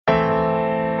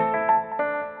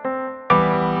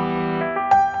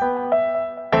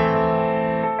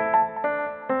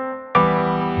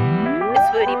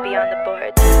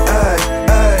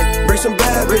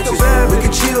bad bitches. We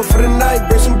can chill for the night,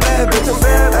 bring some bad bitches.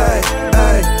 Ay,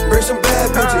 ay, bring some bad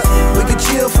bitches. We can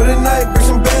chill for the night, bring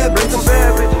some bad bitches.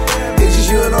 It's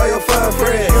just you and all your fine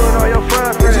friends.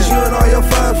 It's just you and all your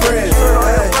fine friends.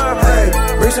 Ay,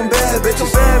 ay, bring some bad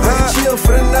bitches. We can chill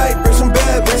for the night, bring some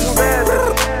bad bitches.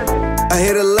 I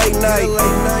hit a late night,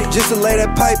 just to lay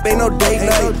that pipe, ain't no date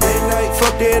night.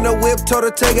 Fucked her in the whip, told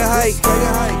her take a hike.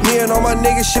 Me and all my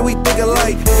niggas, shit, we think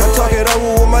alike. I talk it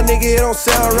over with my nigga, it don't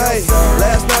sound right.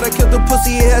 Last night I killed the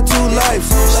pussy, it had 2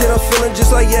 lives. Shit, I'm feeling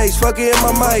just like Yase, fuck it in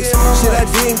my mics. Shit, I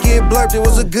didn't get blurred, it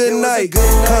was a good night.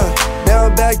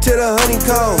 Now I'm back to the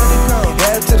honeycomb.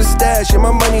 Add to the stash, and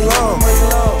my money long.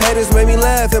 Haters made me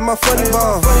laugh at my funny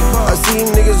bone. I see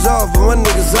niggas off, but my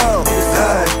niggas on.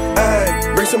 Ay,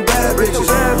 ay, bring some bad bitches.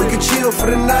 We can chill for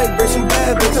the night, bring some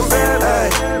bad bitches. Ay,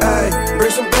 ay,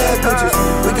 bring some bad bitches.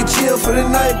 We can chill for the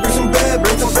night, bring some bad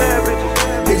bitches.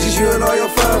 It's just you and all your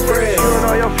fine friends.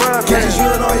 It's just you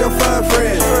and all your fine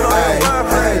friends. Ay,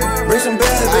 ay, bring some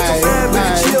bad bitches. We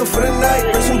can chill for the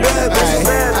night, bring some bad bitches.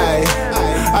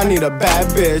 I need a bad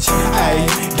bitch, ayy.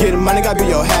 Getting money gotta be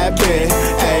your habit,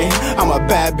 ayy. I'm a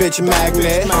bad bitch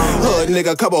magnet. Hood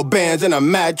nigga, couple bands in a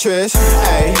mattress,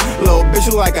 ayy. Little bitch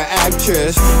look like an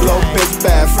actress. Little bitch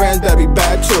bad, friends better be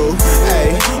bad too,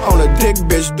 ayy. On a dick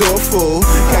bitch, do a fool.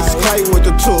 Catch his kite with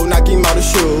the tool, knock him out of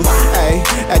shoes, ayy.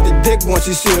 At the dick once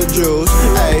you see the jewels,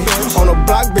 ayy. On the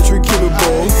block bitch we keep it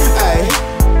bull, ayy.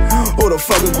 Who the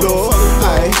fuck is do?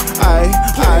 Ayy, ayy,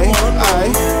 ayy, ayy,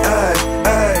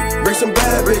 ayy. Bring some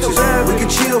bad bitches. We can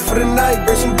chill for the night,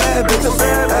 bring some bad bitches.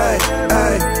 Ay,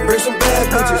 ay, bring some bad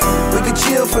bitches. We can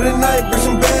chill for the night, bring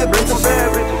some bad bitches.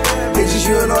 It's just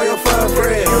you and all your fine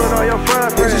friends.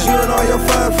 It's just you and all your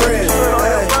fine friends.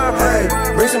 Ay,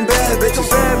 ay, bring some bad bitches.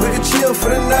 We can chill for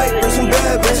the night, bring some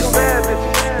bad bitches.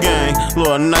 Gang,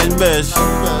 little nice bitch.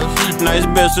 Nice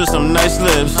bitch with some nice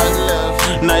lips.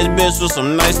 Nice bitch with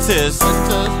some nice tits.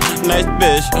 Nice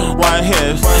bitch, white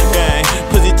hips. Gang,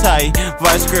 pussy tight,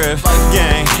 vice grip.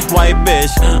 Gang, white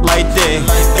bitch, light dick.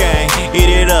 Gang, eat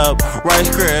it up, rice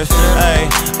grips. Ay,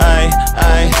 ay,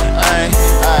 ay, ay,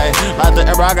 ay. Like the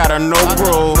ever, I got a no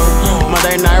groove.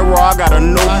 Monday night raw, I got a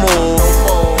no move.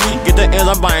 Get the ends,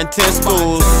 I'm buying 10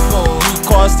 schools.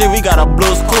 Car City, we got a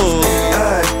blue school.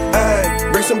 Ay, ay,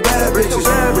 bring some bad bitches.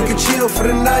 We can chill for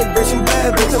the night, bring some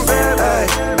bad bitches. Ay,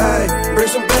 ay, bring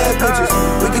some bad bitches.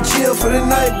 We can chill for the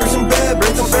night, bring some bad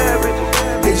bitches.